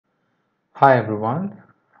Hi everyone,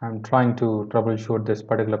 I'm trying to troubleshoot this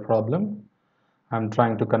particular problem. I'm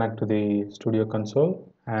trying to connect to the studio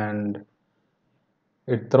console and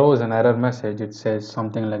it throws an error message. It says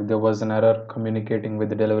something like there was an error communicating with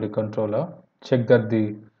the delivery controller. Check that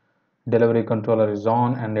the delivery controller is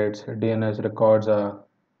on and its DNS records are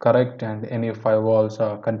correct and any firewalls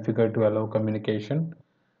are configured to allow communication.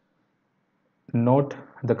 Note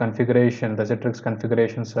the configuration, the Citrix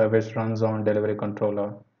configuration service runs on delivery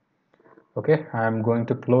controller. Okay, I'm going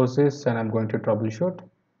to close this and I'm going to troubleshoot.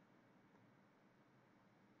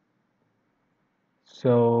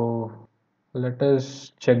 So let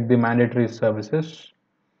us check the mandatory services.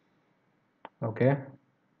 Okay,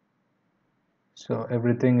 so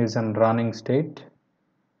everything is in running state.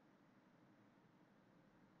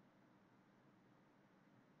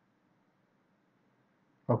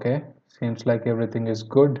 Okay, seems like everything is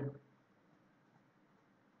good.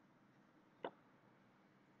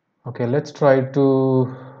 Okay, let's try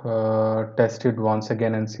to test it once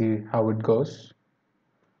again and see how it goes.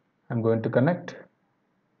 I'm going to connect.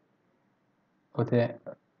 Okay,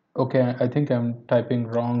 okay, I think I'm typing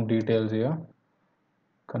wrong details here.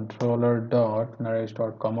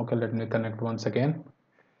 Controller.narrage.com. Okay, let me connect once again.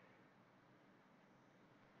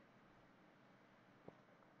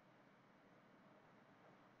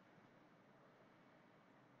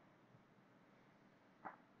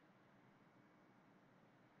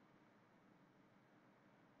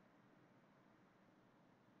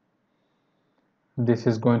 This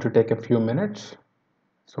is going to take a few minutes,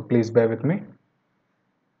 so please bear with me.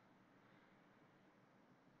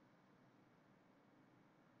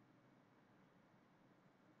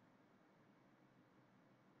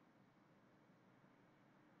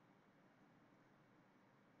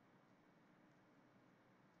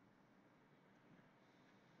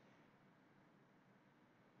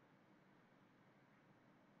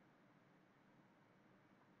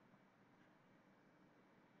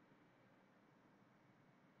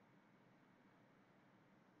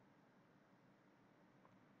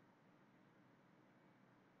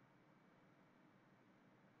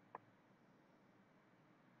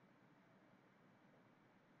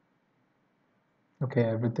 Okay,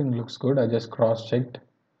 everything looks good. I just cross-checked.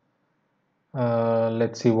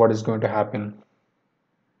 Let's see what is going to happen.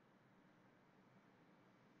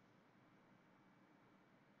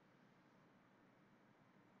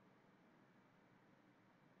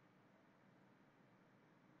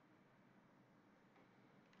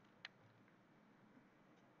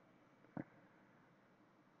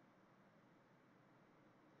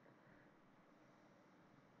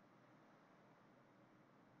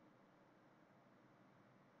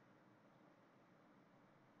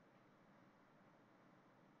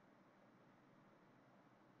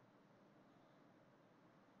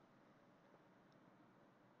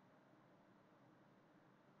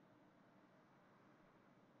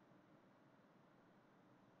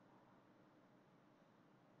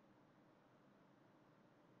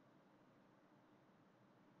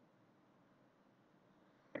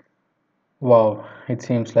 Wow, it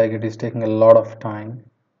seems like it is taking a lot of time.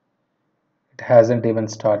 It hasn't even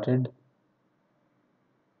started.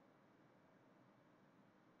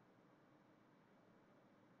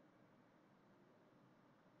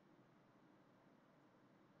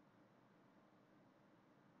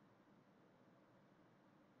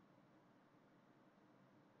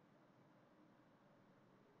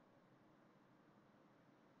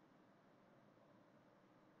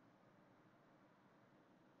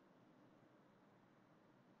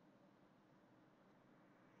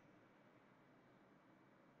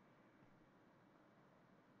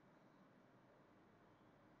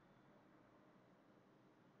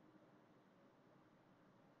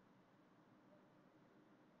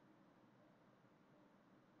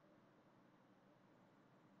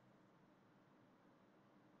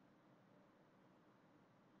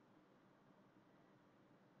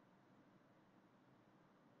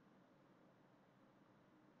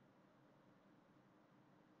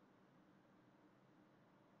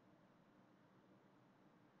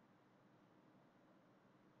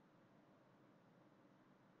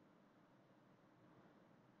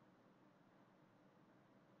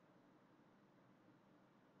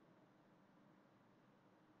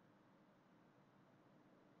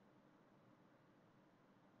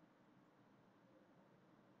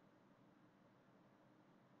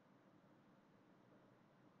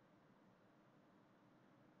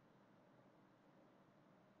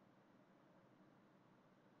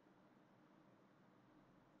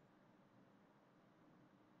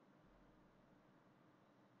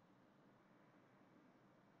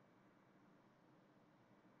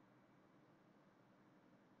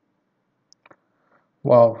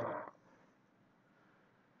 Wow,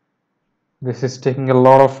 this is taking a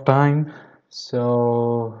lot of time.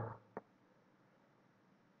 So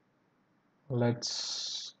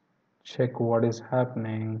let's check what is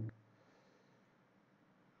happening.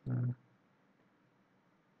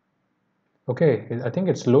 Okay, I think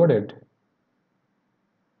it's loaded.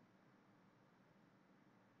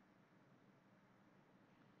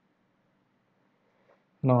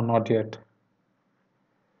 No, not yet.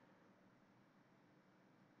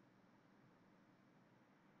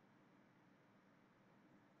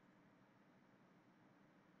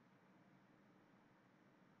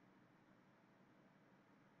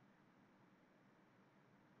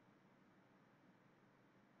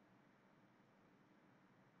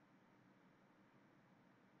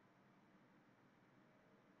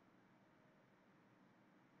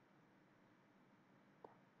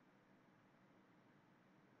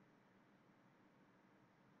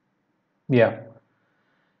 Yeah,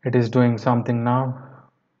 it is doing something now.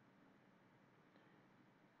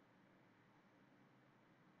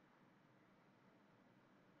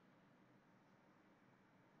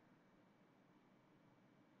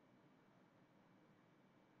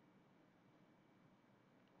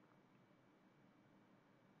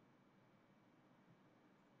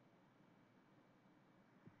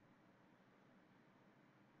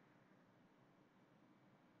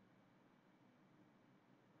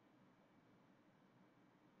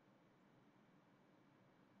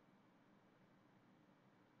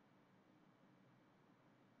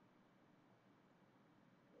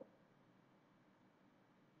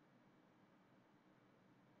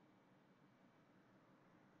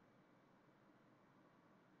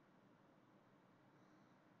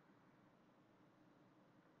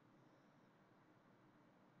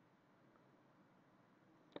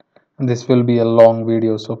 This will be a long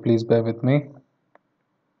video, so please bear with me.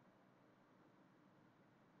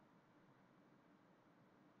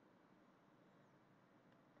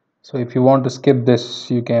 So if you want to skip this,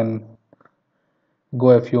 you can go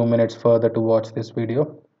a few minutes further to watch this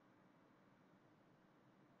video.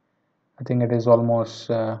 I think it is almost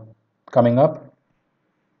coming up.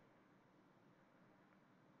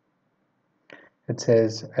 It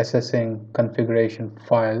says assessing configuration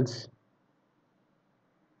files.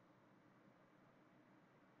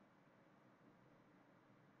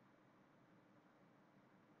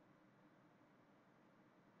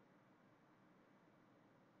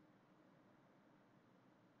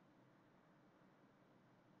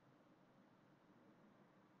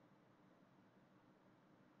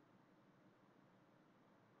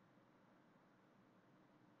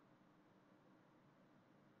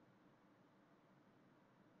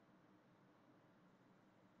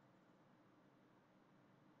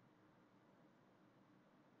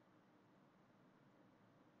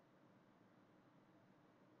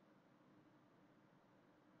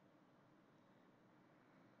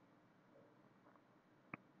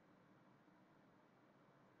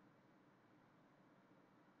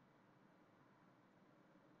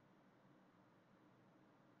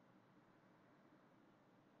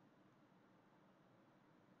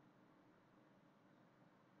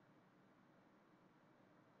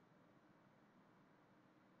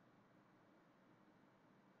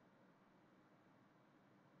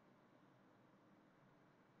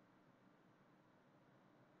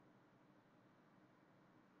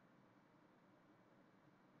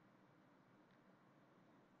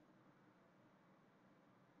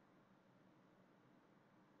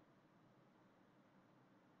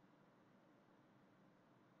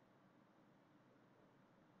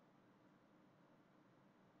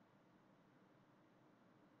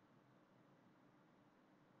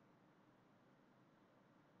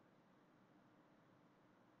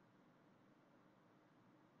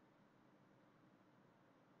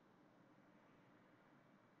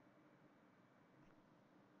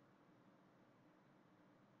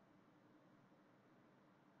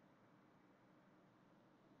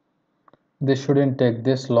 This shouldn't take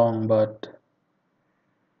this long, but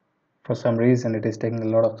for some reason it is taking a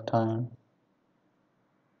lot of time.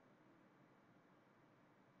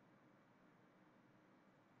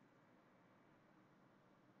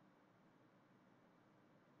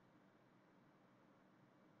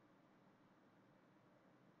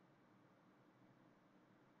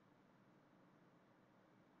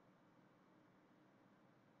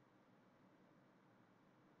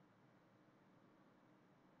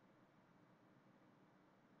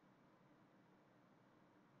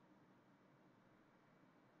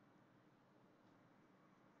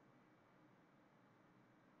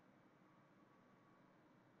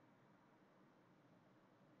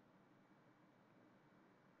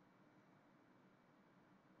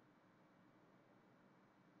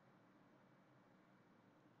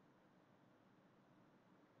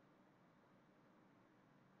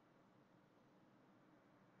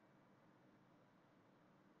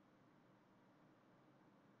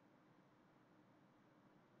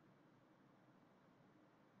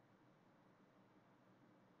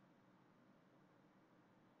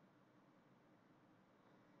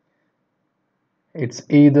 It's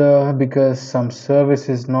either because some service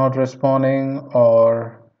is not responding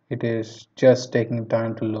or it is just taking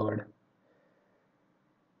time to load.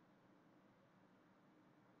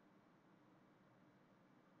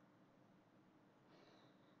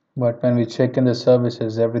 But when we check in the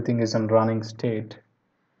services, everything is in running state.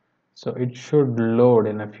 So it should load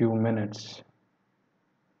in a few minutes.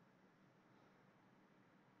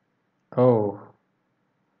 Oh,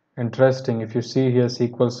 interesting. If you see here,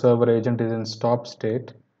 SQL Server agent is in stop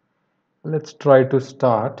state. Let's try to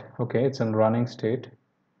start. Okay, it's in running state.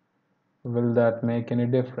 Will that make any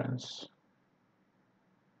difference?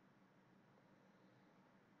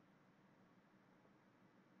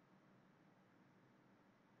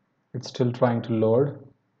 It's still trying to load.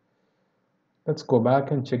 Let's go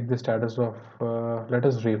back and check the status of, let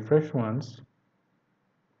us refresh once.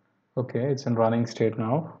 Okay, it's in running state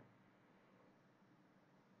now.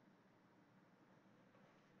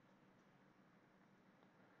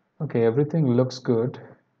 Okay, everything looks good.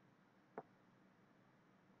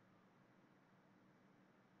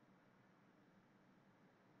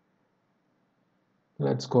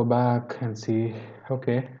 Let's go back and see.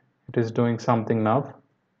 Okay, it is doing something now.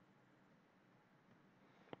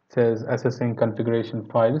 It says assessing configuration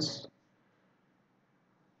files.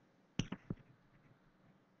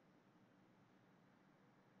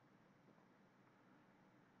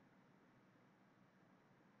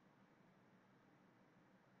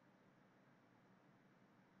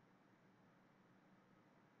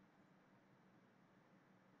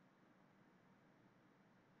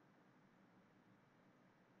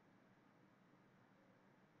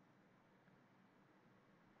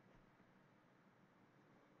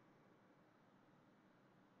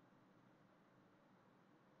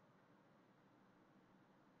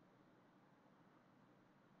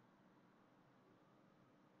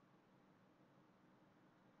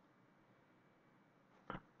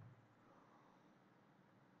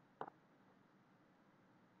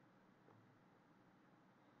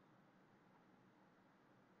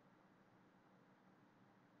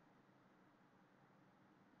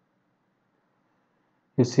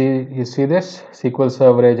 You see this SQL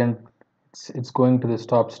Server agent, it's going to the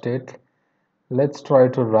stop state. Let's try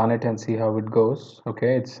to run it and see how it goes.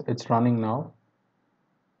 Okay, it's running now.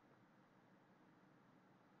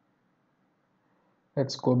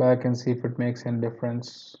 Let's go back and see if it makes any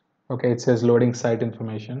difference. Okay, it says loading site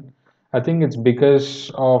information. I think it's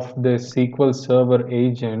because of the SQL Server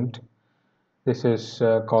agent this is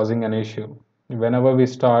causing an issue. Whenever we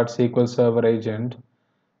start SQL Server agent,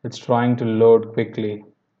 it's trying to load quickly.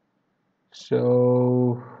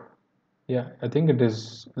 So yeah, I think it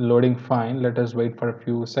is loading fine. Let us wait for a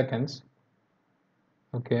few seconds.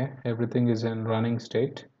 Okay, everything is in running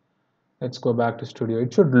state. Let's go back to Studio.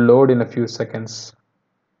 It should load in a few seconds.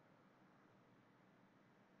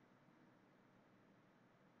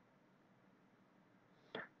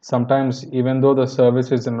 Sometimes even though the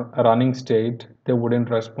service is in a running state, they wouldn't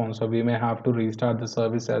respond, so we may have to restart the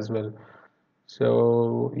service as well.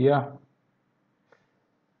 So yeah,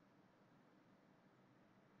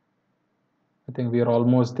 I think we are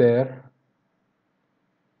almost there.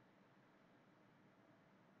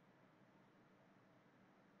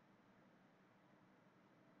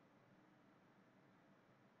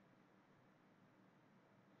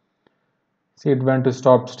 See, it went to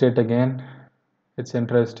stop state again. It's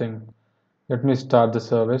interesting. Let me start the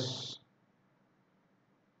service.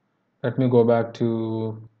 Let me go back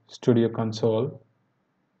to Studio Console.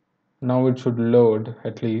 Now it should load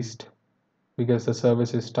at least because the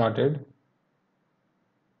service is started.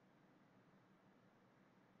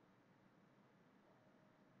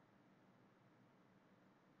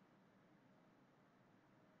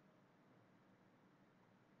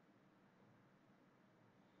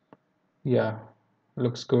 Yeah,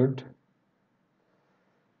 looks good.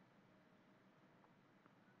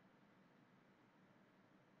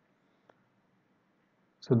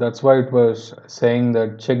 So that's why it was saying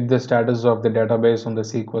that check the status of the database on the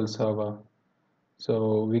SQL server.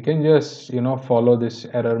 So we can just, follow this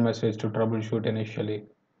error message to troubleshoot initially.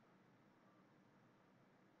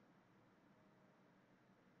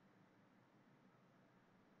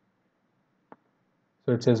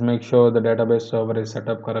 So it says make sure the database server is set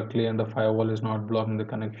up correctly and the firewall is not blocking the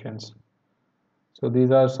connections. So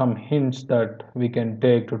these are some hints that we can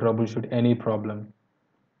take to troubleshoot any problem.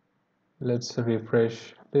 Let's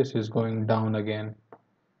refresh. This is going down again.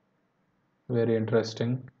 Very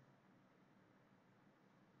interesting.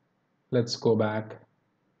 Let's go back.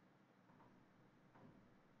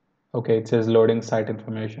 Okay, it says loading site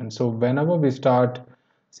information. So whenever we start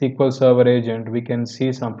SQL Server agent, we can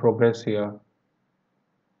see some progress here.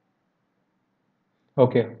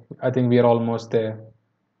 Okay, I think we are almost there.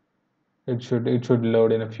 It should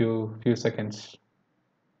load in a few seconds.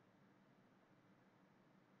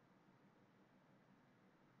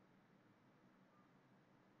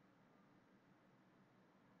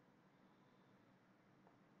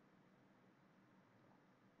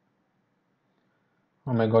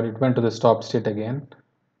 Oh my god, it went to the stop state again.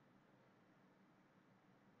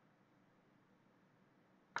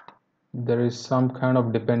 There is some kind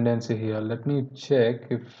of dependency here. Let me check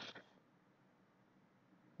if.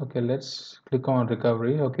 Okay, let's click on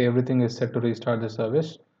recovery. Okay, everything is set to restart the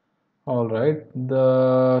service. All right,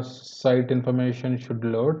 the site information should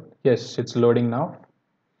load. Yes, it's loading now.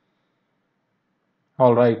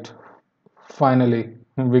 All right, finally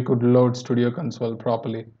we could load Studio Console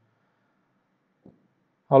properly.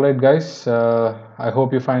 All right, guys, I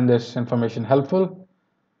hope you find this information helpful.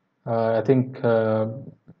 I think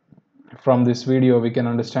from this video we can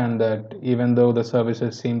understand that even though the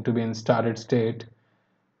services seem to be in started state,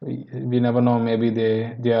 we never know, maybe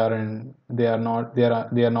they are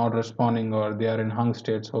not responding, or they are in hung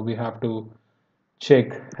state, so we have to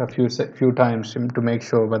check a few times to make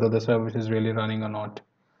sure whether the service is really running or not.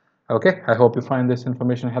 Okay, I hope you find this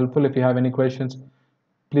information helpful. If you have any questions,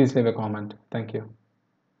 please leave a comment. Thank you.